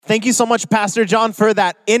Thank you so much, Pastor John, for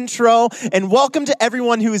that intro. And welcome to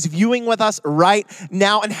everyone who is viewing with us right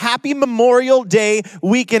now. And happy Memorial Day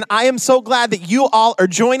weekend. I am so glad that you all are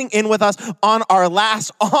joining in with us on our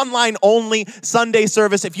last online-only Sunday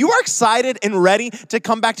service. If you are excited and ready to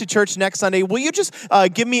come back to church next Sunday, will you just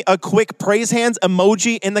give me a quick praise hands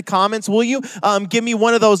emoji in the comments? Will you give me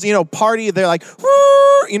one of those, party, they're like,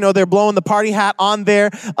 they're blowing the party hat on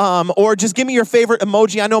there. Or just give me your favorite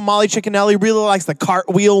emoji. I know Molly Chickenelli really likes the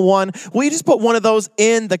cartwheel one. Will you just put one of those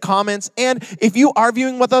in the comments? And if you are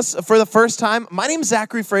viewing with us for the first time, my name is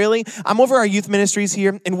Zachary. I'm over our youth ministries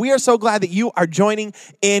here, and we are so glad that you are joining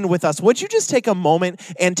in with us. Would you just take a moment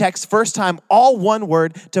and text first time, all one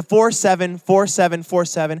word, to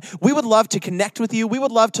 474747. We would love to connect with you. We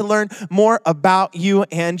would love to learn more about you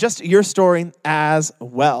and just your story as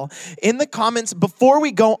well. In the comments, before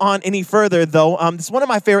we go on any further, though, this is one of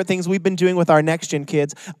my favorite things we've been doing with our Next Gen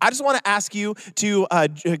kids. I just want to ask you to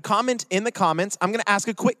comment in the comments. I'm going to ask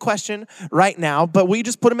a quick question right now, but we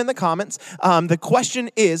just put them in the comments. The question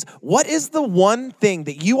is, what is the one thing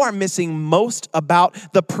that you are missing most about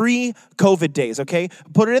the pre-COVID days, okay?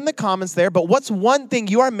 Put it in the comments there, but what's one thing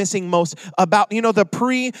you are missing most about, the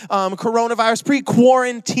pre-coronavirus,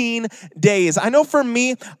 pre-quarantine days? I know for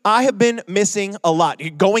me, I have been missing a lot.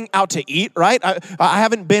 Going out to eat, right? I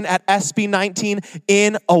haven't been at SB19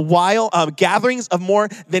 in a while. Gatherings of more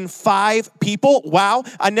than 5 people. Wow.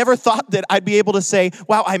 I never thought that I'd be able to say,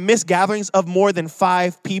 wow, I miss gatherings of more than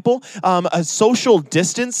 5 people. Social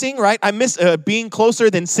distancing, right? I miss being closer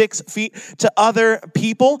than 6 feet to other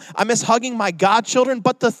people. I miss hugging my godchildren.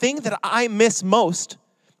 But the thing that I miss most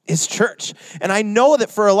is church. And I know that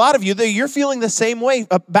for a lot of you, that you're feeling the same way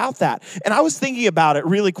about that. And I was thinking about it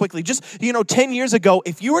really quickly. Just, 10 years ago,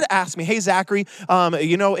 if you were to ask me, hey, Zachary,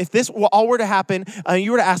 if this all were to happen,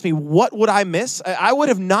 you were to ask me, what would I miss? I would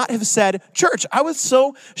have not have said church. I was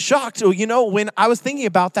so shocked, when I was thinking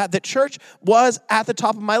about that church was at the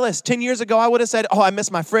top of my list. 10 years ago, I would have said, I miss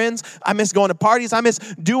my friends. I miss going to parties. I miss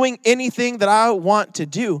doing anything that I want to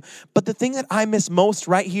do. But the thing that I miss most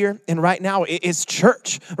right here and right now is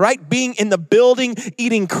church. Right? Being in the building,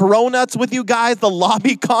 eating Coronuts with you guys, the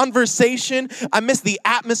lobby conversation. I miss the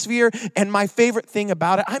atmosphere. And my favorite thing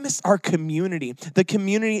about it, I miss our community, the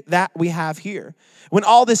community that we have here. When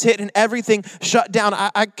all this hit and everything shut down,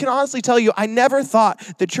 I can honestly tell you, I never thought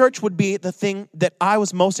the church would be the thing that I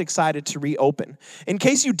was most excited to reopen. In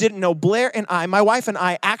case you didn't know, Blair and I, my wife and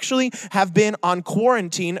I, actually have been on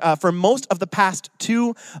quarantine for most of the past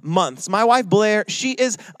 2 months. My wife, Blair, she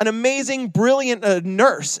is an amazing, brilliant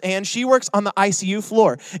nurse, and she works on the ICU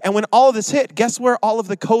floor. And when all of this hit, guess where all of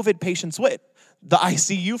the COVID patients went? The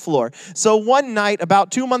ICU floor. So one night, about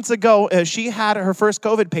 2 months ago, she had her first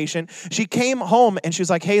COVID patient. She came home and she was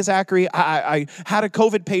like, hey, Zachary, I had a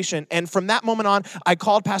COVID patient. And from that moment on, I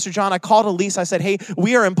called Pastor John. I called Elise. I said, hey,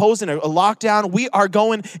 we are imposing a lockdown. We are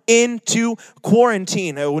going into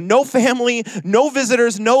quarantine. No family, no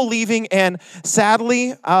visitors, no leaving. And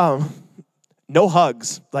sadly, no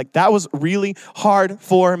hugs. Like, that was really hard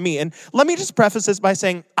for me. And let me just preface this by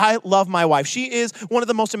saying I love my wife. She is one of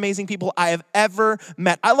the most amazing people I have ever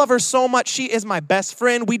met. I love her so much. She is my best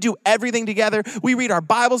friend. We do everything together. We read our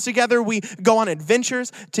Bibles together. We go on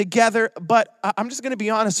adventures together. But I'm just going to be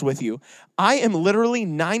honest with you. I am literally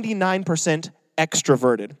 99%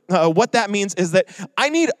 extroverted. What that means is that I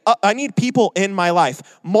need people in my life,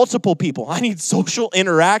 multiple people. I need social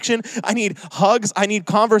interaction. I need hugs. I need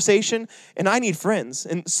conversation, and I need friends.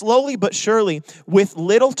 And slowly but surely, with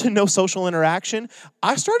little to no social interaction,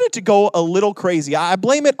 I started to go a little crazy. I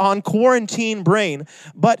blame it on quarantine brain,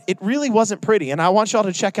 but it really wasn't pretty. And I want y'all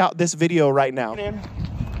to check out this video right now. I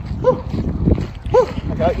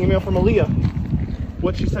got an email from Aaliyah.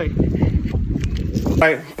 What'd she say? All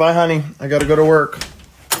right, bye, honey. I gotta go to work.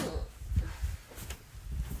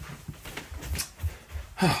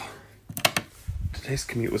 Today's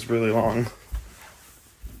commute was really long.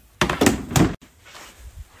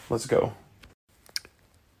 Let's go.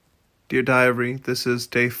 Dear Diary, this is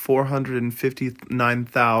day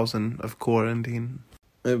 459,000 of quarantine.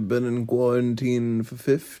 I've been in quarantine for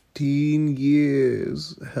 15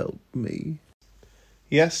 years. Help me.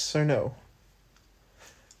 Yes or no?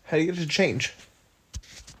 How do you get to change?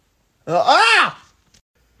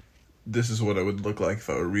 This is what it would look like if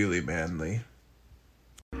I were really manly.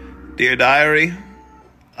 Dear Diary,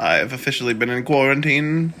 I have officially been in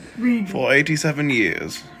quarantine for 87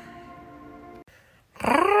 years.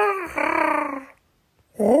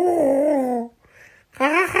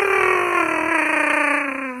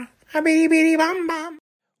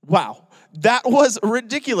 Wow. That was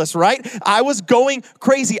ridiculous, right? I was going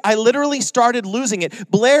crazy. I literally started losing it.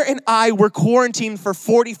 Blair and I were quarantined for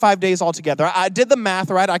 45 days altogether. I did the math,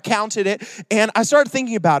 right? I counted it, and I started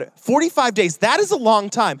thinking about it. 45 days, that is a long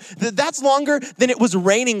time. That's longer than it was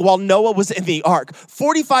raining while Noah was in the ark.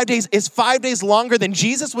 45 days is 5 days longer than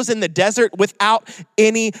Jesus was in the desert without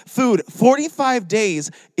any food. 45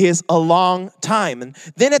 days is a long time. And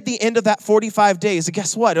then at the end of that 45 days,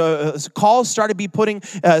 guess what? Calls started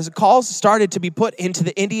to be put into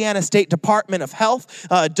the Indiana State Department of Health.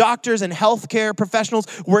 Doctors and healthcare professionals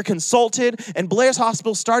were consulted, and Blair's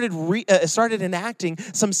hospital started enacting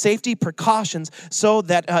some safety precautions so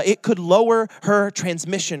that it could lower her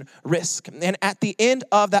transmission risk. And at the end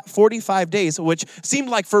of that 45 days, which seemed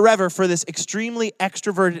like forever for this extremely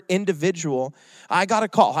extroverted individual, I got a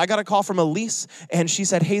call. I got a call from Elise, and she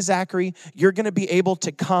said, "Hey, Zachary, you're going to be able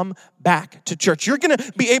to come back to church. You're going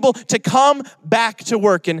to be able to come back to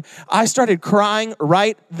work." And I started crying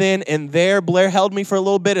right then and there. Blair held me for a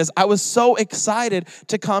little bit as I was so excited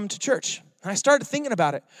to come to church. And I started thinking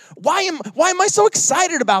about it. Why am I so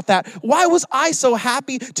excited about that? Why was I so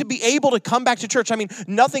happy to be able to come back to church? I mean,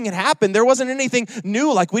 nothing had happened. There wasn't anything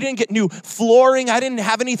new. Like, we didn't get new flooring. I didn't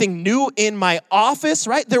have anything new in my office,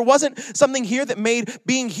 right? There wasn't something here that made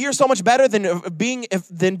being here so much better than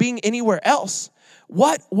being anywhere else.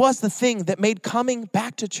 What was the thing that made coming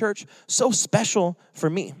back to church so special for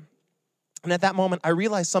me? And at that moment, I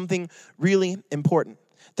realized something really important.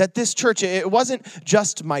 That this church, it wasn't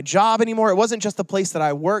just my job anymore. It wasn't just the place that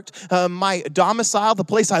I worked. My domicile, the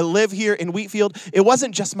place I live here in Wheatfield, it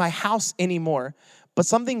wasn't just my house anymore. But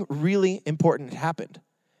something really important had happened.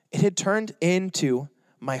 It had turned into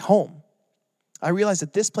my home. I realized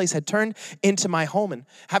that this place had turned into my home. And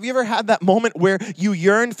have you ever had that moment where you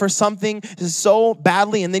yearned for something so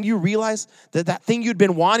badly, and then you realize that that thing you'd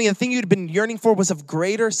been wanting, the thing you'd been yearning for, was of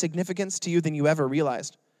greater significance to you than you ever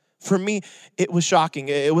realized? For me, it was shocking.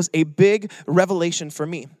 It was a big revelation for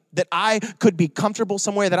me that I could be comfortable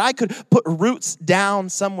somewhere, that I could put roots down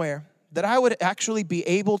somewhere, that I would actually be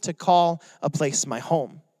able to call a place my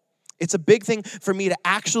home. It's a big thing for me to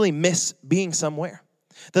actually miss being somewhere.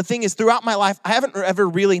 The thing is, throughout my life, I haven't ever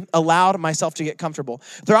really allowed myself to get comfortable.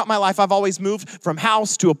 Throughout my life, I've always moved from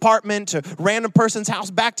house to apartment to random person's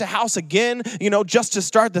house, back to house again, just to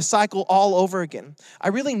start the cycle all over again. I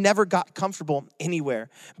really never got comfortable anywhere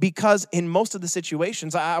because in most of the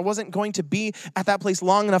situations, I wasn't going to be at that place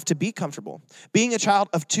long enough to be comfortable. Being a child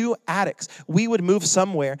of two addicts, we would move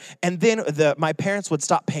somewhere, and then my parents would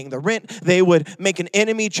stop paying the rent. They would make an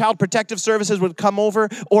enemy. Child Protective Services would come over,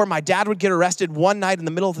 or my dad would get arrested one night in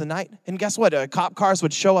the middle of the night. And guess what? Cop cars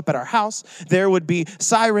would show up at our house. There would be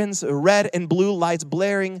sirens, red and blue lights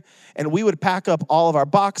blaring, and we would pack up all of our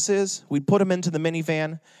boxes. We'd put them into the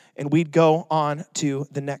minivan, and we'd go on to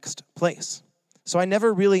the next place. So I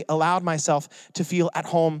never really allowed myself to feel at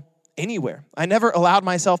home anywhere. I never allowed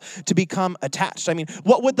myself to become attached. I mean,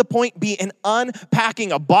 what would the point be in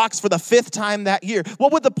unpacking a box for the 5th time that year?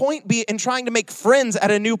 What would the point be in trying to make friends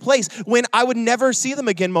at a new place when I would never see them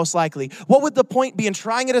again, most likely? What would the point be in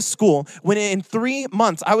trying at a school when in 3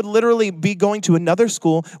 months I would literally be going to another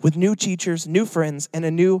school with new teachers, new friends, and a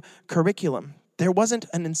new curriculum? There wasn't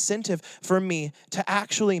an incentive for me to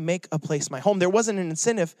actually make a place my home. There wasn't an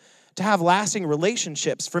incentive to have lasting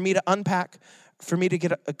relationships, for me to unpack, for me to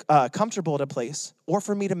get comfortable at a place, or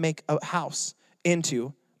for me to make a house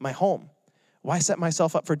into my home. Why set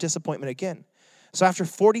myself up for disappointment again? So after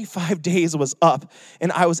 45 days was up,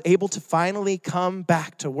 and I was able to finally come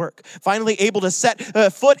back to work, finally able to set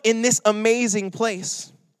foot in this amazing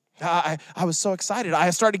place, I was so excited.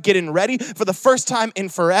 I started getting ready for the first time in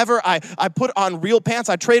forever. I put on real pants.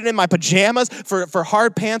 I traded in my pajamas for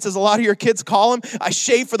hard pants, as a lot of your kids call them. I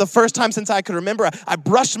shaved for the first time since I could remember. I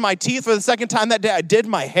brushed my teeth for the second time that day. I did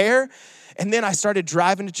my hair. And then I started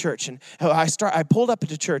driving to church, and I pulled up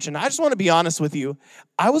to church, and I just want to be honest with you,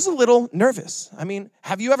 I was a little nervous. I mean,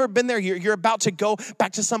 have you ever been there? You're about to go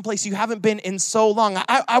back to some place you haven't been in so long.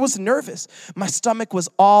 I was nervous. My stomach was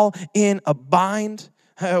all in a bind.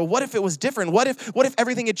 What if it was different? What if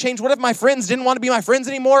everything had changed? What if my friends didn't want to be my friends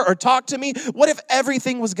anymore or talk to me? What if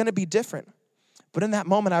everything was going to be different? But in that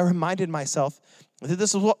moment, I reminded myself that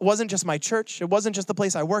this wasn't just my church. It wasn't just the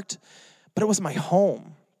place I worked, but it was my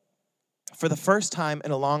home. For the first time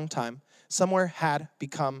in a long time, somewhere had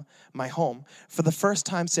become my home. For the first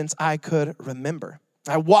time since I could remember,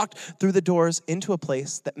 I walked through the doors into a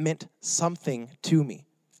place that meant something to me.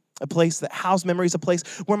 A place that housed memories, a place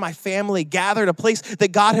where my family gathered, a place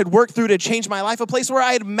that God had worked through to change my life, a place where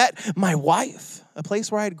I had met my wife, a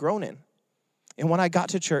place where I had grown in. And when I got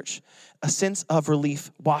to church, a sense of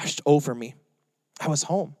relief washed over me. I was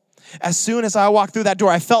home. As soon as I walked through that door,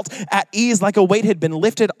 I felt at ease, like a weight had been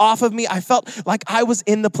lifted off of me. I felt like I was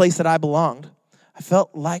in the place that I belonged. I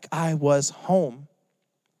felt like I was home.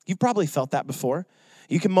 You've probably felt that before.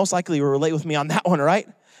 You can most likely relate with me on that one, right?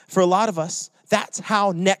 For a lot of us, that's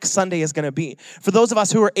how next Sunday is going to be. For those of us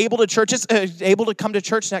who are able to come to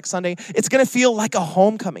church next Sunday, it's going to feel like a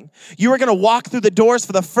homecoming. You are going to walk through the doors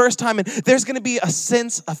for the first time, and there's going to be a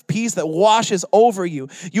sense of peace that washes over you.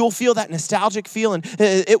 You will feel that nostalgic feel, and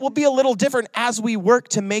it will be a little different as we work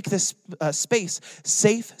to make this space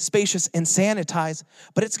safe, spacious, and sanitized.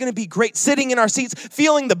 But it's going to be great sitting in our seats,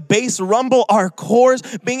 feeling the bass rumble our cores,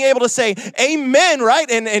 being able to say amen, right?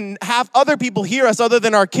 And have other people hear us other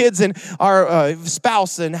than our kids and our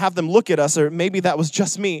spouse and have them look at us, or maybe that was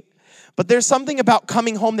just me. But there's something about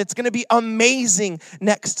coming home that's going to be amazing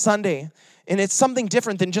next Sunday. And it's something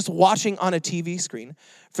different than just watching on a TV screen.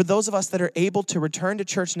 For those of us that are able to return to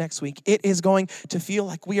church next week, it is going to feel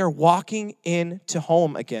like we are walking into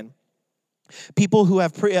home again. People who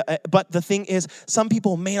have, but the thing is, some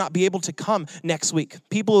people may not be able to come next week.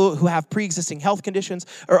 People who have pre-existing health conditions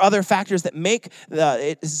or other factors that make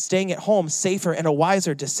staying at home safer and a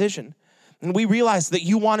wiser decision. And we realize that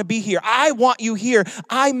you want to be here. I want you here.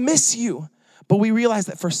 I miss you. But we realize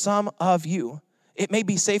that for some of you, it may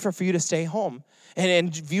be safer for you to stay home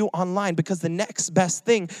and view online, because the next best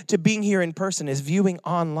thing to being here in person is viewing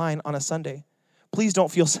online on a Sunday. Please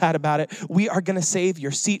don't feel sad about it. We are going to save your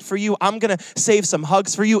seat for you. I'm going to save some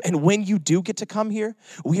hugs for you. And when you do get to come here,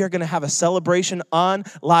 we are going to have a celebration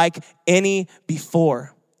unlike any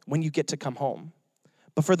before when you get to come home.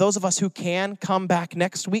 But for those of us who can come back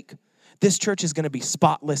next week, this church is going to be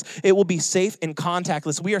spotless. It will be safe and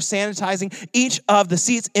contactless. We are sanitizing each of the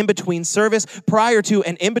seats in between service, prior to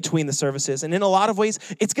and in between the services. And in a lot of ways,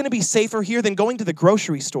 it's going to be safer here than going to the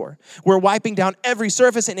grocery store. We're wiping down every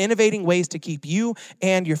surface and innovating ways to keep you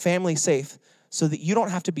and your family safe so that you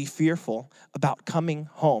don't have to be fearful about coming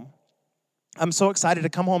home. I'm so excited to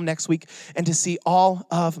come home next week and to see all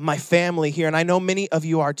of my family here. And I know many of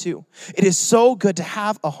you are too. It is so good to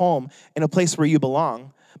have a home in a place where you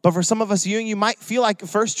belong. But for some of us, you might feel like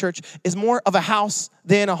First Church is more of a house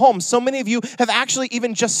than a home. So many of you have actually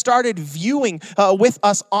even just started viewing with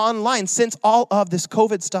us online since all of this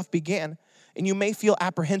COVID stuff began. And you may feel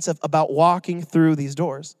apprehensive about walking through these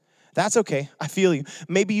doors. That's okay. I feel you.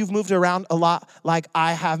 Maybe you've moved around a lot like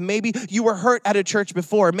I have. Maybe you were hurt at a church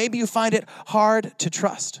before. Maybe you find it hard to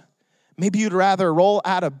trust. Maybe you'd rather roll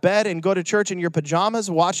out of bed and go to church in your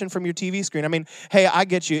pajamas watching from your TV screen. I mean, hey, I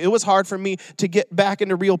get you. It was hard for me to get back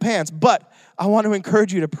into real pants, but I want to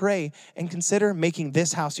encourage you to pray and consider making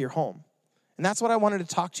this house your home. And that's what I wanted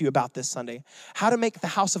to talk to you about this Sunday. How to make the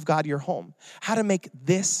house of God your home. How to make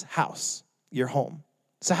this house your home.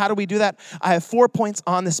 So how do we do that? I have 4 points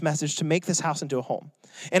on this message to make this house into a home.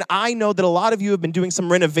 And I know that a lot of you have been doing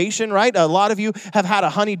some renovation, right? A lot of you have had a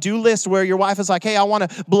honey-do list where your wife is like, hey, I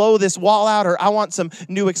want to blow this wall out, or I want some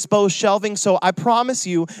new exposed shelving. So I promise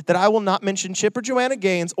you that I will not mention Chip or Joanna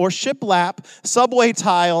Gaines or shiplap, subway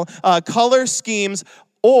tile, color schemes,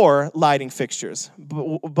 or lighting fixtures.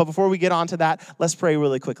 But before we get on to that, let's pray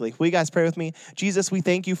really quickly. Will you guys pray with me? Jesus, we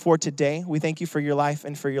thank you for today. We thank you for your life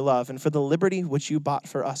and for your love and for the liberty which you bought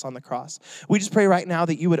for us on the cross. We just pray right now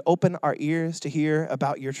that you would open our ears to hear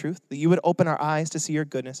about your truth, that you would open our eyes to see your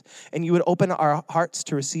goodness, and you would open our hearts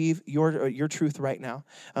to receive your truth right now.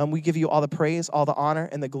 We give you all the praise, all the honor,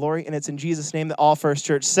 and the glory, and it's in Jesus' name that all First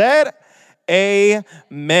Church said,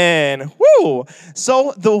 amen. Woo!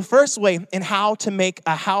 So the first way in how to make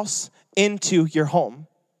a house into your home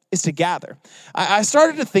is to gather. I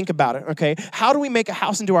started to think about it, okay? How do we make a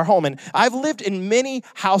house into our home? And I've lived in many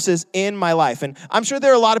houses in my life, and I'm sure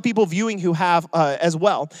there are a lot of people viewing who have as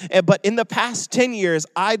well. But in the past 10 years,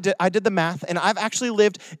 I did the math, and I've actually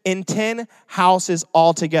lived in 10 houses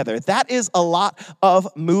altogether. That is a lot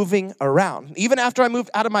of moving around. Even after I moved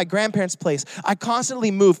out of my grandparents' place, I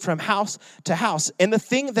constantly moved from house to house. And the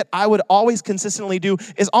thing that I would always consistently do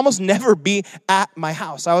is almost never be at my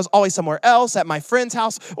house. I was always somewhere else, at my friend's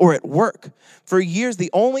house, or at work. For years, the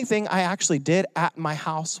only thing I actually did at my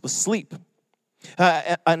house was sleep.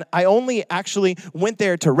 And I only actually went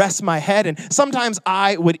there to rest my head, and sometimes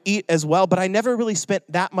I would eat as well, but I never really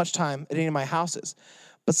spent that much time at any of my houses.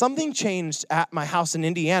 But something changed at my house in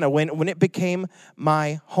Indiana when it became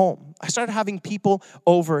my home. I started having people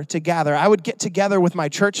over to gather. I would get together with my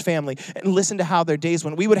church family and listen to how their days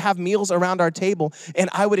went. We would have meals around our table, and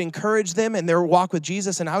I would encourage them in their walk with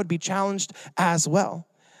Jesus, and I would be challenged as well.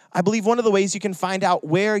 I believe one of the ways you can find out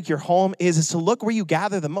where your home is to look where you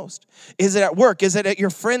gather the most. Is it at work? Is it at your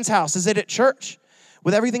friend's house? Is it at church?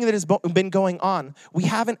 With everything that has been going on, we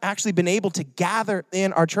haven't actually been able to gather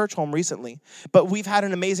in our church home recently, but we've had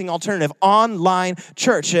an amazing alternative, online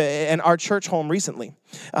church in our church home recently.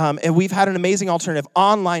 And we've had an amazing alternative,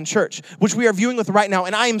 online church, which we are viewing with right now.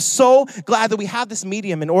 And I am so glad that we have this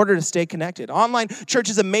medium in order to stay connected. Online church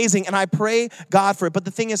is amazing, and I pray God for it. But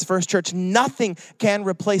the thing is, First Church, nothing can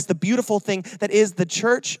replace the beautiful thing that is the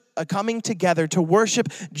church coming together to worship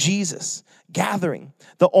Jesus, gathering.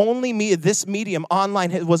 This medium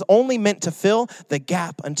online was only meant to fill the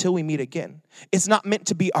gap until we meet again. It's not meant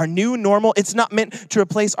to be our new normal. It's not meant to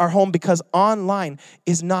replace our home, because online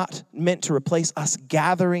is not meant to replace us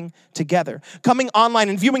gathering together. Coming online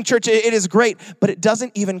and viewing church, it is great, but it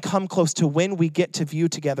doesn't even come close to when we get to view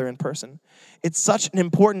together in person. It's such an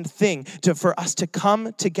important thing for us to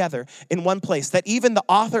come together in one place that even the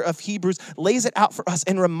author of Hebrews lays it out for us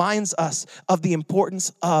and reminds us of the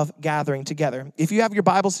importance of gathering together. If you have your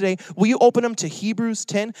Bibles today, will you open them to Hebrews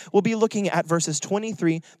 10? We'll be looking at verses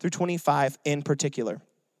 23 through 25 in particular.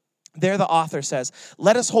 There the author says,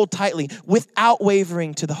 "Let us hold tightly without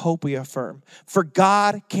wavering to the hope we affirm, for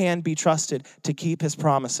God can be trusted to keep his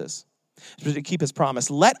promise.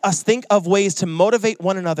 Let us think of ways to motivate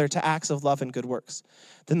one another to acts of love and good works."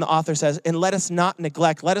 Then the author says, "And let us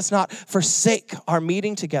not forsake our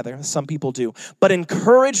meeting together," as some people do, "but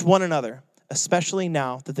encourage one another, especially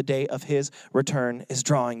now that the day of his return is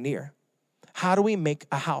drawing near." How do we make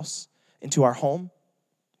a house into our home?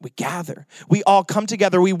 We gather. We all come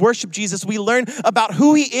together. We worship Jesus. We learn about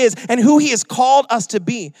who he is and who he has called us to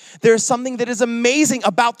be. There is something that is amazing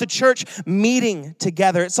about the church meeting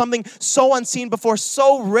together. It's something so unseen before,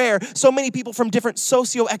 so rare. So many people from different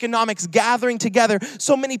socioeconomics gathering together.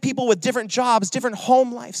 So many people with different jobs, different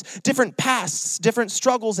home lives, different pasts, different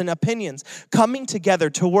struggles and opinions, coming together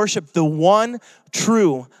to worship the one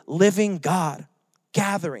true living God,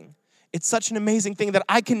 gathering. It's such an amazing thing that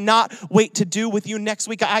I cannot wait to do with you next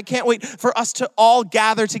week. I can't wait for us to all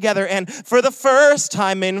gather together and for the first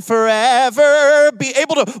time in forever be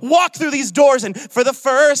able to walk through these doors, and for the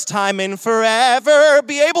first time in forever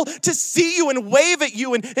be able to see you and wave at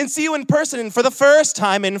you and see you in person, and for the first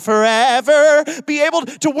time in forever be able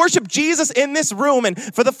to worship Jesus in this room, and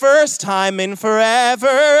for the first time in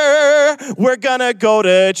forever we're gonna go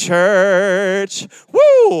to church.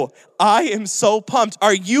 Woo! I am so pumped.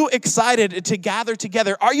 Are you excited to gather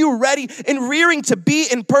together? Are you ready and rearing to be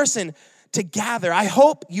in person to gather? I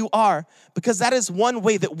hope you are, because that is one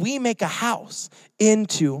way that we make a house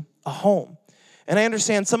into a home. And I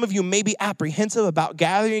understand some of you may be apprehensive about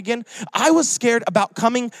gathering again. I was scared about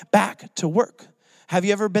coming back to work. Have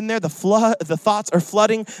you ever been there? The thoughts are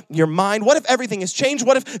flooding your mind. What if everything has changed?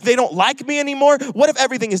 What if they don't like me anymore? What if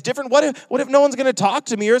everything is different? What if no one's gonna talk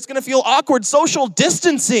to me, or it's gonna feel awkward? Social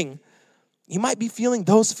distancing. You might be feeling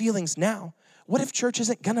those feelings now. What if church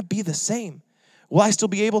isn't gonna be the same? Will I still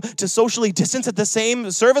be able to socially distance at the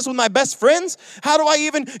same service with my best friends? How do I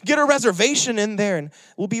even get a reservation in there? And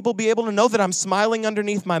will people be able to know that I'm smiling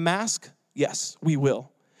underneath my mask? Yes, we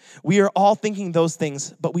will. We are all thinking those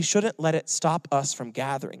things, but we shouldn't let it stop us from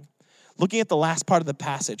gathering. Looking at the last part of the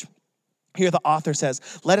passage, here the author says,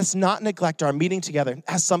 "Let us not neglect our meeting together,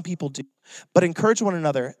 as some people do, but encourage one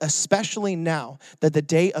another, especially now that the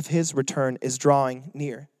day of his return is drawing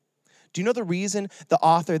near." Do you know the reason the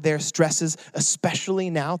author there stresses, especially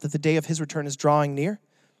now that the day of his return is drawing near?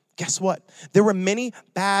 Guess what? There were many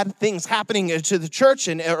bad things happening to the church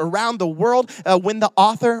and around the world when the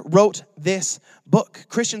author wrote this book.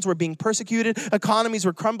 Christians were being persecuted, economies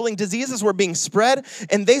were crumbling, diseases were being spread,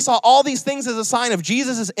 and they saw all these things as a sign of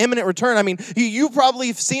Jesus' imminent return. I mean, you probably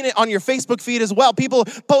have seen it on your Facebook feed as well. People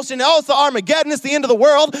posting, "Oh, it's the Armageddon, it's the end of the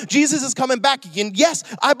world. Jesus is coming back again." Yes,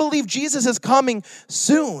 I believe Jesus is coming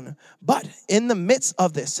soon. But in the midst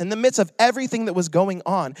of this, in the midst of everything that was going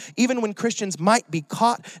on, even when Christians might be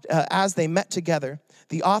caught as they met together,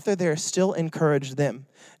 the author there still encouraged them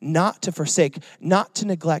not to forsake, not to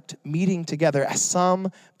neglect meeting together as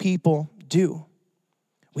some people do.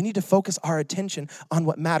 We need to focus our attention on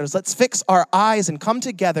what matters. Let's fix our eyes and come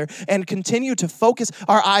together and continue to focus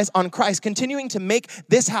our eyes on Christ, continuing to make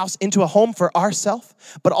this house into a home for ourselves,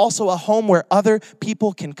 but also a home where other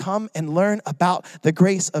people can come and learn about the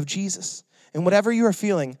grace of Jesus. And whatever you are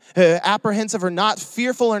feeling, apprehensive or not,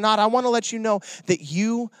 fearful or not, I want to let you know that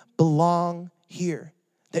you belong here,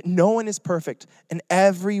 that no one is perfect and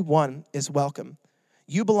everyone is welcome.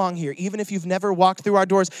 You belong here, even if you've never walked through our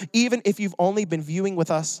doors, even if you've only been viewing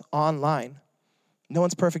with us online. No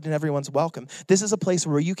one's perfect and everyone's welcome. This is a place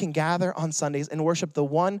where you can gather on Sundays and worship the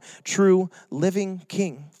one true living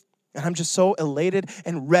King. And I'm just so elated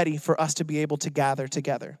and ready for us to be able to gather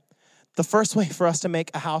together. The first way for us to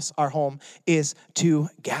make a house our home is to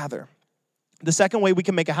gather. The second way we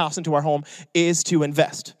can make a house into our home is to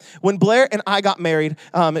invest. When Blair and I got married,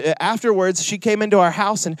 afterwards, she came into our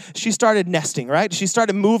house and she started nesting, right? She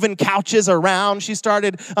started moving couches around. She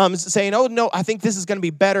started saying, oh, no, I think this is going to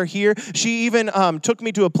be better here. She even took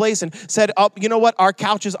me to a place and said, oh, you know what? Our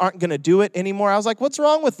couches aren't going to do it anymore. I was like, what's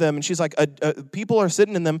wrong with them? And she's like, people are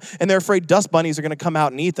sitting in them and they're afraid dust bunnies are going to come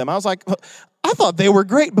out and eat them. I was like, I thought they were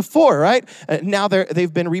great before, right? Now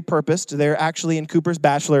they've been repurposed. They're actually in Cooper's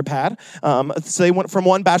bachelor pad. So they went from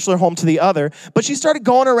one bachelor home to the other. But she started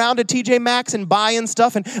going around to TJ Maxx and buying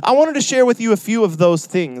stuff. And I wanted to share with you a few of those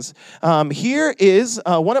things. Here is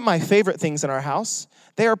one of my favorite things in our house.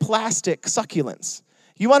 They are plastic succulents.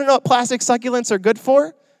 You want to know what plastic succulents are good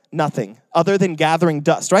for? Nothing other than gathering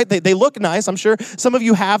dust, right? They look nice. I'm sure some of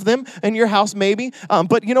you have them in your house maybe.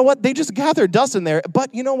 But you know what? They just gather dust in there.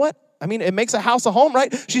 But you know what? I mean, it makes a house a home,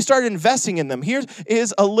 right? She started investing in them. Here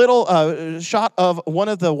is a little shot of one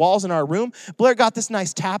of the walls in our room. Blair got this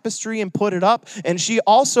nice tapestry and put it up, and she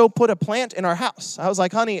also put a plant in our house. I was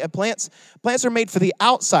like, honey, plants are made for the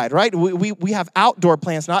outside, right? We have outdoor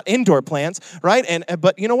plants, not indoor plants, right?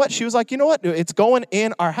 But you know what? She was like, you know what? It's going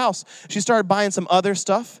in our house. She started buying some other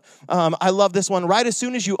stuff. I love this one. Right as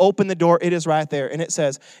soon as you open the door, it is right there, and it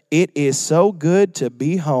says, "It is so good to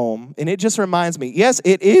be home." And it just reminds me, yes,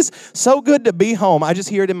 it is so good to be home. I just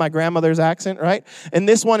hear it in my grandmother's accent, right? And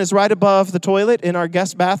this one is right above the toilet in our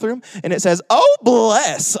guest bathroom, and it says, "Oh,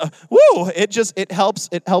 bless." Woo! It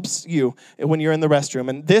helps you when you're in the restroom.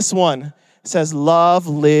 And this one says, "Love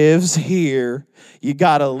lives here." You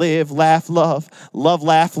gotta live, laugh, love,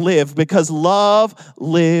 laugh, live, because love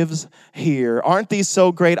lives here. Aren't these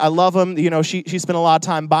so great? I love them. You know, she spent a lot of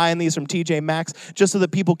time buying these from TJ Maxx just so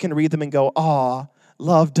that people can read them and go, "Aw,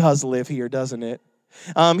 love does live here, doesn't it?"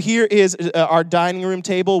 Here is our dining room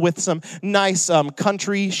table with some nice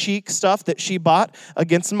country chic stuff that she bought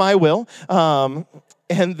against my will.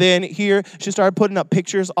 And then here, she started putting up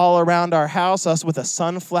pictures all around our house, us with a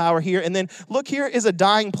sunflower here. And then look, here is a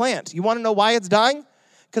dying plant. You want to know why it's dying?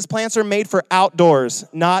 Because plants are made for outdoors,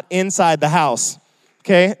 not inside the house.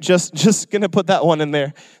 Okay, just gonna put that one in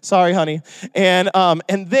there. Sorry, honey. And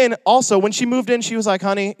then also when she moved in, she was like,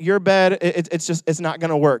 "Honey, your bed, it's not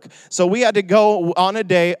gonna work." So we had to go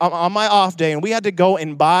on my off day, and we had to go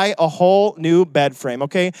and buy a whole new bed frame.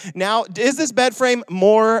 Okay, now is this bed frame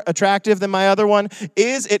more attractive than my other one?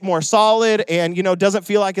 Is it more solid and doesn't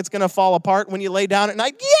feel like it's gonna fall apart when you lay down at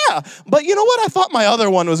night? Yeah, but you know what? I thought my other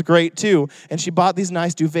one was great too. And she bought these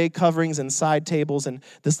nice duvet coverings and side tables and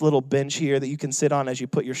this little bench here that you can sit on as you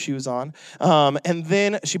put your shoes on. And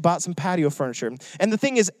then she bought some patio furniture. And the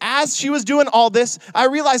thing is, as she was doing all this, I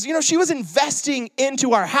realized, she was investing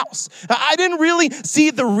into our house. I didn't really see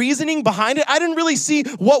the reasoning behind it. I didn't really see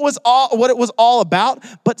what it was all about.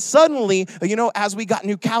 But suddenly, as we got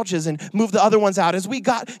new couches and moved the other ones out, as we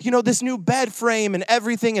got, this new bed frame and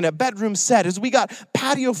everything and a bedroom set, as we got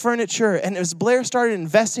patio furniture, and as Blair started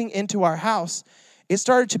investing into our house, it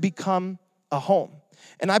started to become a home.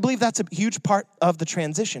 And I believe that's a huge part of the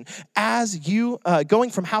transition. As you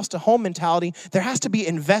going from house to home mentality, there has to be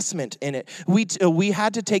investment in it. We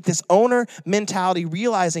had to take this owner mentality,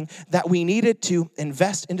 realizing that we needed to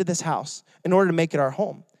invest into this house in order to make it our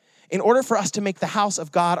home. In order for us to make the house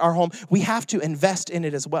of God our home, we have to invest in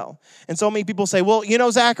it as well. And so many people say, well,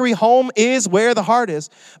 Zachary, home is where the heart is.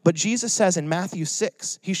 But Jesus says in Matthew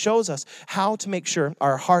 6, he shows us how to make sure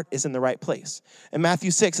our heart is in the right place. In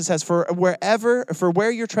Matthew 6, it says, for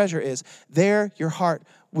where your treasure is, there your heart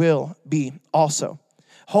will be also.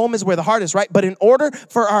 Home is where the heart is, right? But in order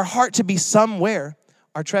for our heart to be somewhere,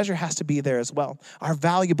 our treasure has to be there as well. Our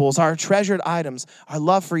valuables, our treasured items, our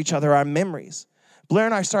love for each other, our memories. Blair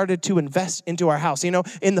and I started to invest into our house,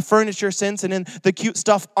 in the furniture sense and in the cute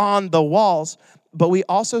stuff on the walls. But we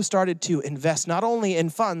also started to invest not only in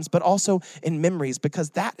funds, but also in memories,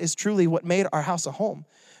 because that is truly what made our house a home.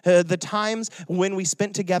 The times when we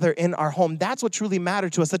spent together in our home, that's what truly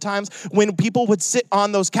mattered to us. The times when people would sit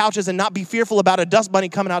on those couches and not be fearful about a dust bunny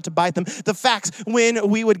coming out to bite them. The facts when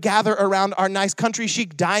we would gather around our nice country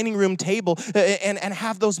chic dining room table and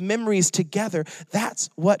have those memories together. That's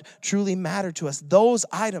what truly mattered to us. Those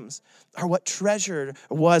items are what treasured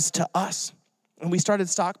was to us. And we started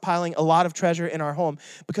stockpiling a lot of treasure in our home,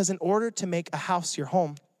 because in order to make a house your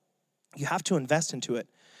home, you have to invest into it.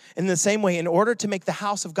 In the same way, in order to make the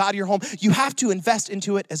house of God your home, you have to invest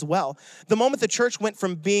into it as well. The moment the church went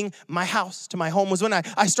from being my house to my home was when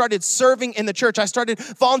I started serving in the church. I started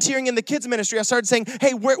volunteering in the kids ministry. I started saying,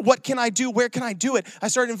 hey, what can I do? Where can I do it? I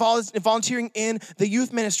started volunteering in the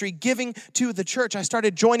youth ministry, giving to the church. I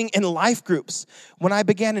started joining in life groups. When I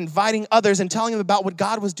began inviting others and telling them about what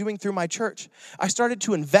God was doing through my church, I started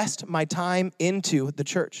to invest my time into the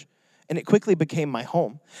church. And it quickly became my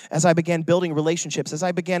home as I began building relationships, as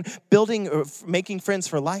I began making friends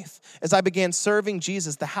for life, as I began serving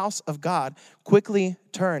Jesus. The house of God quickly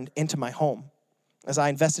turned into my home as I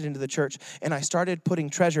invested into the church, and I started putting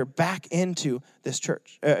treasure back into this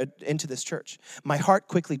church. My heart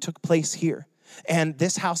quickly took place here, and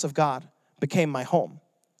this house of God became my home.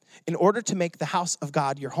 In order to make the house of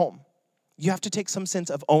God your home, you have to take some sense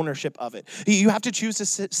of ownership of it. You have to choose to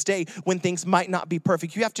stay when things might not be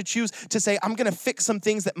perfect. You have to choose to say, I'm going to fix some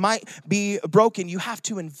things that might be broken. You have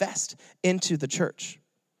to invest into the church.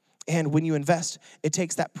 And when you invest, it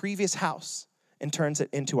takes that previous house and turns it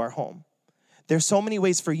into our home. There's so many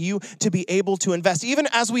ways for you to be able to invest. Even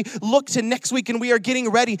as we look to next week and we are getting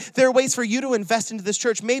ready, there are ways for you to invest into this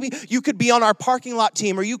church. Maybe you could be on our parking lot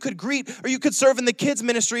team, or you could greet, or you could serve in the kids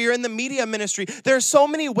ministry or in the media ministry. There are so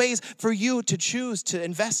many ways for you to choose to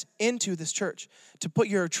invest into this church, to put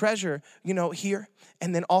your treasure, here,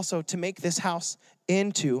 and then also to make this house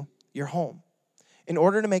into your home. In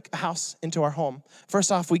order to make a house into our home,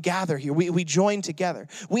 first off, we gather here. We join together.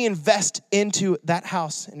 We invest into that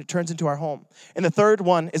house, and it turns into our home. And the third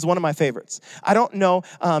one is one of my favorites. I don't know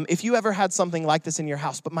if you ever had something like this in your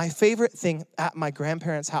house, but my favorite thing at my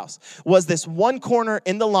grandparents' house was this one corner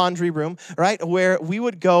in the laundry room, right, where we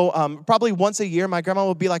would go probably once a year. My grandma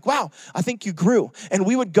would be like, wow, I think you grew. And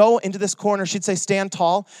we would go into this corner. She'd say, stand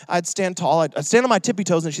tall. I'd stand tall. I'd stand on my tippy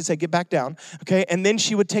toes, and she'd say, get back down. Okay, and then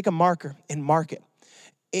she would take a marker and mark it.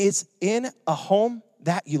 It's in a home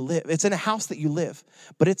that you live. It's in a house that you live,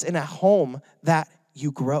 but it's in a home that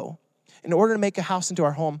you grow. In order to make a house into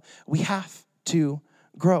our home, we have to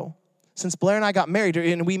grow. Since Blair and I got married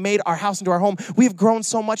and we made our house into our home, we have grown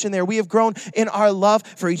so much in there. We have grown in our love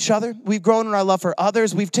for each other. We've grown in our love for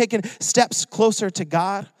others. We've taken steps closer to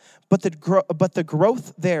God. But the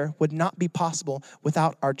growth there would not be possible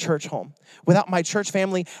without our church home, without my church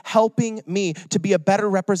family helping me to be a better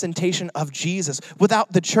representation of Jesus, without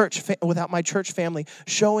my church family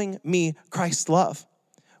showing me Christ's love.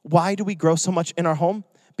 Why do we grow so much in our home?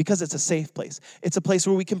 Because it's a safe place. It's a place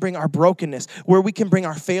where we can bring our brokenness, where we can bring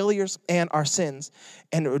our failures and our sins,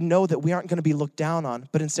 and know that we aren't going to be looked down on,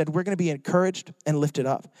 but instead we're going to be encouraged and lifted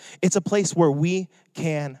up. It's a place where we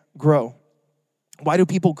can grow. Why do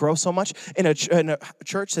people grow so much in a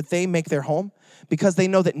church that they make their home? Because they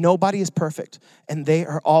know that nobody is perfect and they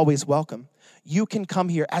are always welcome. You can come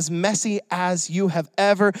here as messy as you have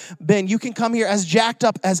ever been. You can come here as jacked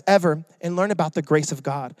up as ever and learn about the grace of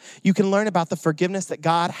God. You can learn about the forgiveness that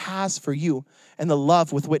God has for you and the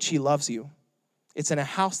love with which He loves you. It's in a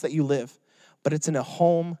house that you live, but it's in a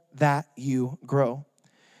home that you grow.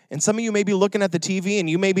 And some of you may be looking at the TV, and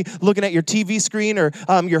you may be looking at your TV screen or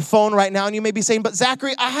your phone right now, and you may be saying, but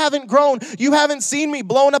Zachary, I haven't grown. You haven't seen me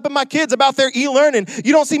blowing up at my kids about their e-learning.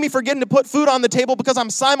 You don't see me forgetting to put food on the table because I'm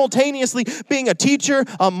simultaneously being a teacher,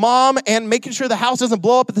 a mom, and making sure the house doesn't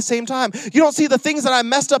blow up at the same time. You don't see the things that I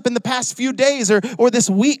messed up in the past few days or this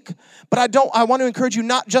week. But I want to encourage you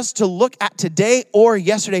not just to look at today or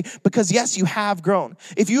yesterday, because yes, you have grown.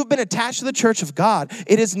 If you've been attached to the church of God,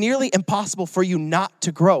 it is nearly impossible for you not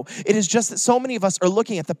to grow. It is just that so many of us are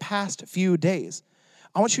looking at the past few days.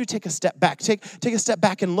 I want you to take a step back. Take a step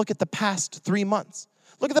back and look at the past 3 months.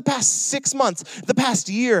 Look at the past 6 months, the past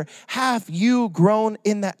year. Have you grown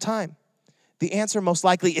in that time? The answer most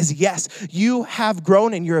likely is yes. You have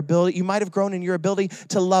grown in your ability. You might have grown in your ability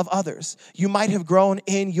to love others. You might have grown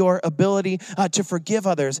in your ability to forgive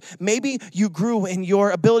others. Maybe you grew in your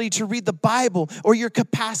ability to read the Bible or your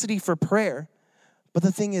capacity for prayer. But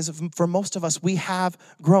the thing is, for most of us, we have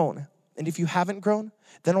grown. And if you haven't grown,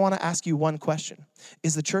 then I want to ask you one question.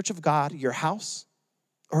 Is the church of God your house,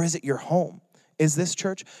 or is it your home? Is this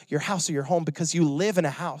church your house or your home? Because you live in a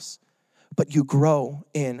house, but you grow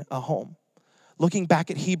in a home. Looking back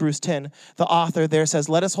at Hebrews 10, the author there says,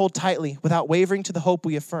 let us hold tightly without wavering to the hope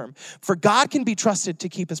we affirm. For God can be trusted to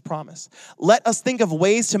keep His promise. Let us think of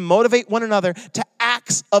ways to motivate one another to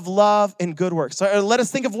acts of love and good works. So let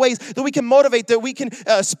us think of ways that we can motivate, that we can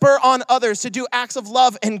spur on others to do acts of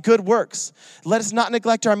love and good works. Let us not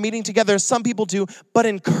neglect our meeting together as some people do, but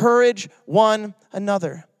encourage one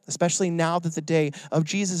another, especially now that the day of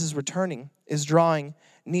Jesus' returning is drawing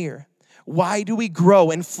near. Why do we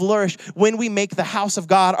grow and flourish when we make the house of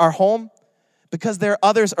God our home? because there are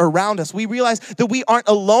others around us. We realize that we aren't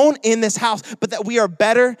alone in this house, but that we are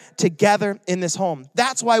better together in this home.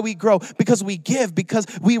 That's why we grow, because we give, because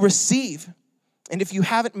we receive. And if you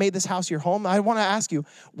haven't made this house your home, I want to ask you,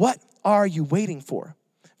 what are you waiting for?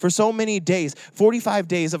 For so many days, 45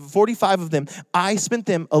 days, of 45 of them, I spent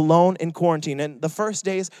them alone in quarantine. And the first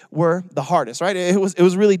days were the hardest, right? It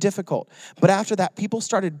was really difficult. But after that, people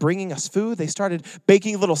started bringing us food. They started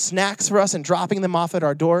baking little snacks for us and dropping them off at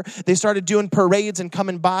our door. They started doing parades and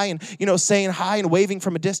coming by and, saying hi and waving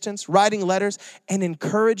from a distance, writing letters and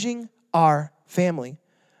encouraging our family,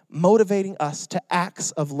 motivating us to acts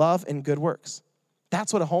of love and good works.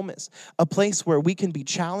 That's what a home is, a place where we can be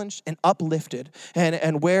challenged and uplifted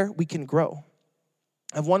and where we can grow.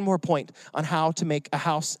 I have one more point on how to make a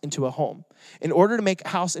house into a home. In order to make a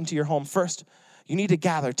house into your home, first, you need to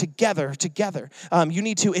gather together. You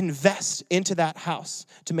need to invest into that house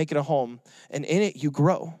to make it a home, and in it you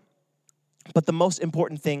grow. But the most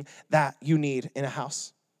important thing that you need in a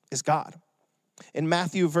house is God. In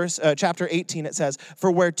Matthew chapter 18, it says, "For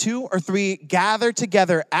where 2 or 3 gather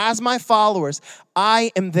together as my followers,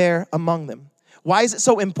 I am there among them." Why is it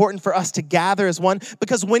so important for us to gather as one?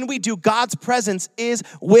 Because when we do, God's presence is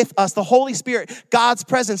with us. The Holy Spirit, God's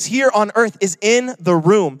presence here on earth is in the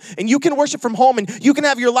room. And you can worship from home and you can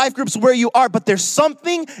have your life groups where you are, but there's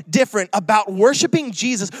something different about worshiping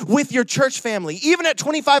Jesus with your church family, even at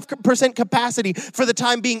 25% capacity for the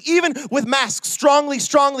time being, even with masks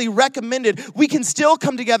strongly recommended. We can still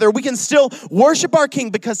come together. We can still worship our King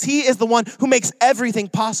because he is the one who makes everything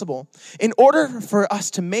possible. In order for us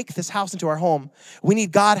to make this house into our home, we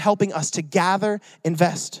need God helping us to gather,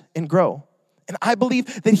 invest, and grow. And I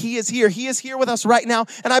believe that he is here. He is here with us right now.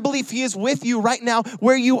 And I believe he is with you right now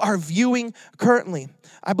where you are viewing currently.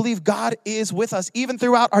 I believe God is with us even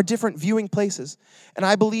throughout our different viewing places. And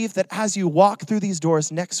I believe that as you walk through these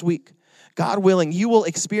doors next week, God willing, you will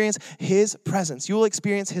experience his presence. You will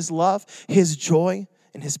experience his love, his joy,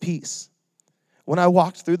 and his peace. When I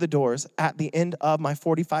walked through the doors at the end of my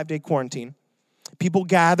 45-day quarantine, people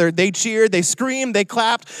gathered, they cheered, they screamed, they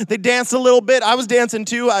clapped, they danced a little bit. I was dancing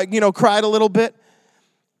too. I, cried a little bit.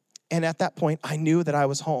 And at that point, I knew that I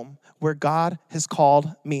was home where God has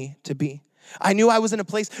called me to be. I knew I was in a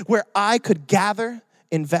place where I could gather,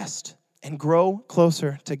 invest, and grow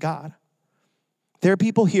closer to God. There are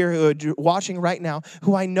people here who are watching right now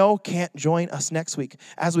who I know can't join us next week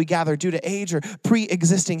as we gather due to age or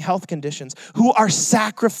pre-existing health conditions, who are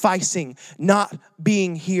sacrificing not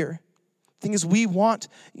being here. Thing is, we want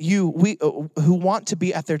you, who want to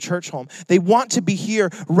be at their church home. They want to be here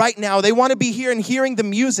right now. They want to be here and hearing the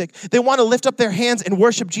music. They want to lift up their hands and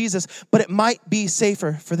worship Jesus, but it might be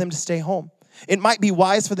safer for them to stay home. It might be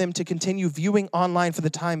wise for them to continue viewing online for the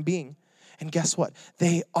time being. And guess what?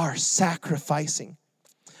 They are sacrificing.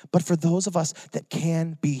 But for those of us that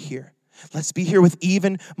can be here, let's be here with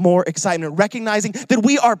even more excitement, recognizing that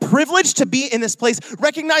we are privileged to be in this place,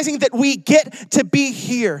 recognizing that we get to be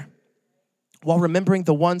here, while remembering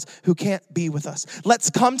the ones who can't be with us.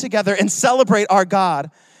 Let's come together and celebrate our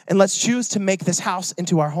God, and let's choose to make this house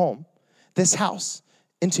into our home, this house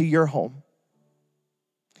into your home.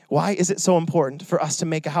 Why is it so important for us to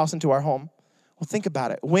make a house into our home? Well, think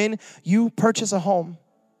about it. When you purchase a home,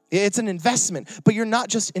 it's an investment, but you're not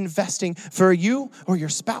just investing for you or your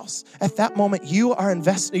spouse. At that moment,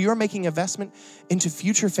 you're making investment into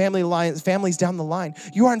future families down the line.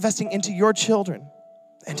 You are investing into your children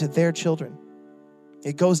and to their children.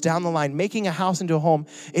 It goes down the line. Making a house into a home,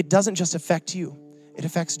 it doesn't just affect you. It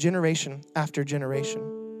affects generation after generation.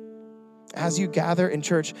 As you gather in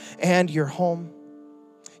church and your home,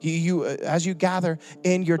 as you gather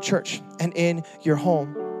in your church and in your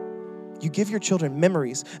home, you give your children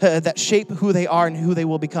memories that shape who they are and who they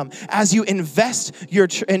will become. As you invest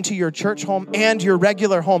into your church home and your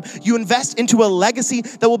regular home, you invest into a legacy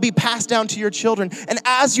that will be passed down to your children. And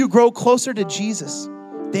as you grow closer to Jesus,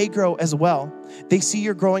 they grow as well. They see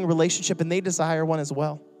your growing relationship and they desire one as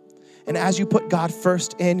well. And as you put God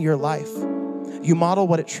first in your life, you model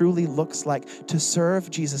what it truly looks like to serve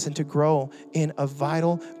Jesus and to grow in a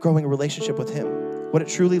vital, growing relationship with him. What it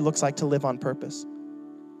truly looks like to live on purpose.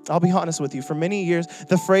 I'll be honest with you. For many years,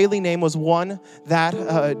 the Fraley name was one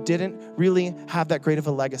that didn't really have that great of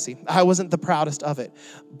a legacy. I wasn't the proudest of it.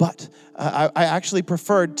 But I actually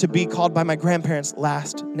preferred to be called by my grandparents'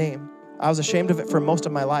 last name. I was ashamed of it for most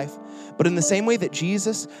of my life. But in the same way that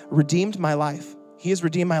Jesus redeemed my life, he has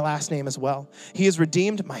redeemed my last name as well. He has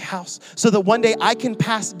redeemed my house so that one day I can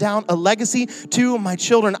pass down a legacy to my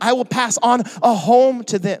children. I will pass on a home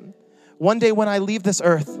to them. One day when I leave this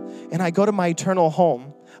earth and I go to my eternal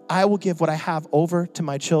home, I will give what I have over to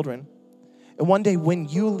my children. And one day when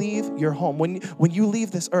you leave your home, when you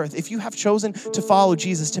leave this earth, if you have chosen to follow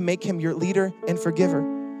Jesus, to make him your leader and forgiver,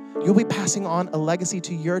 you'll be passing on a legacy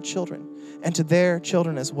to your children and to their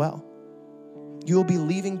children as well. You'll be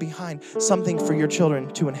leaving behind something for your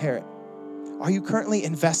children to inherit. Are you currently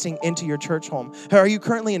investing into your church home? Are you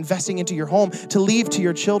currently investing into your home to leave to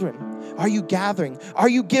your children? Are you gathering? Are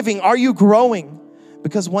you giving? Are you growing?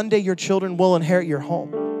 Because one day your children will inherit your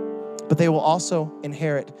home, but they will also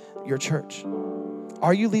inherit your church.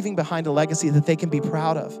 Are you leaving behind a legacy that they can be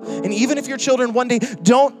proud of? And even if your children one day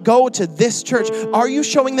don't go to this church, are you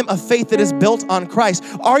showing them a faith that is built on Christ?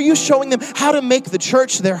 Are you showing them how to make the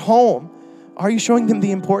church their home? Are you showing them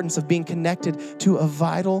the importance of being connected to a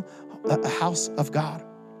vital house of God?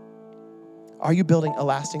 Are you building a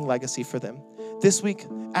lasting legacy for them? This week,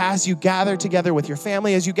 as you gather together with your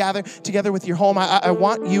family, as you gather together with your home, I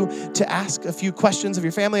want you to ask a few questions of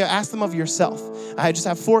your family. Ask them of yourself. I just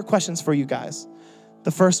have 4 questions for you guys. The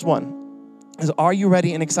first one is, are you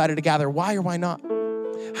ready and excited to gather? Why or why not?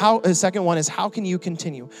 The second one is, how can you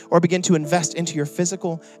continue or begin to invest into your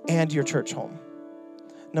physical and your church home?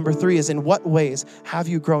 Number 3 is, in what ways have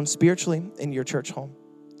you grown spiritually in your church home?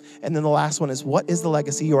 And then the last one is, what is the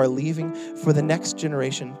legacy you are leaving for the next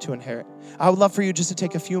generation to inherit? I would love for you just to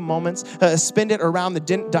take a few moments, spend it around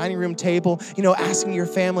the dining room table, asking your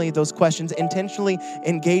family those questions, intentionally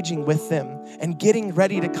engaging with them, and getting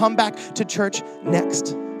ready to come back to church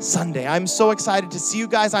next Sunday. I'm so excited to see you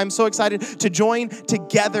guys. I'm so excited to join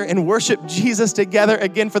together and worship Jesus together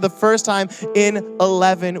again for the first time in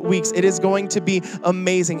 11 weeks. It is going to be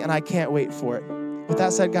amazing, and I can't wait for it. With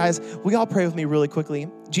that said, guys, we all pray with me really quickly.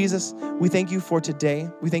 Jesus, we thank you for today.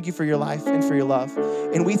 We thank you for your life and for your love.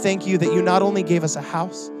 And we thank you that you not only gave us a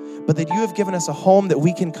house, but that you have given us a home that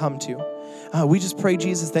we can come to. We just pray,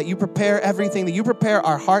 Jesus, that you prepare everything, that you prepare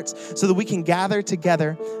our hearts so that we can gather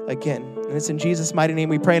together again. And it's in Jesus' mighty name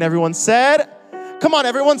we pray. And everyone said, come on,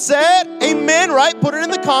 everyone said amen, right? Put it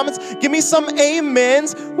in the comments. Give me some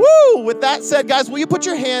amens. Woo! With that said, guys, will you put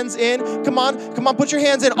your hands in? Come on, put your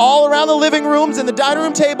hands in all around the living rooms and the dining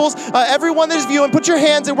room tables. Everyone that is viewing, put your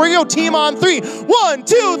hands in. We're going to go team on 3. 1,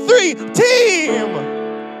 2, 3, team!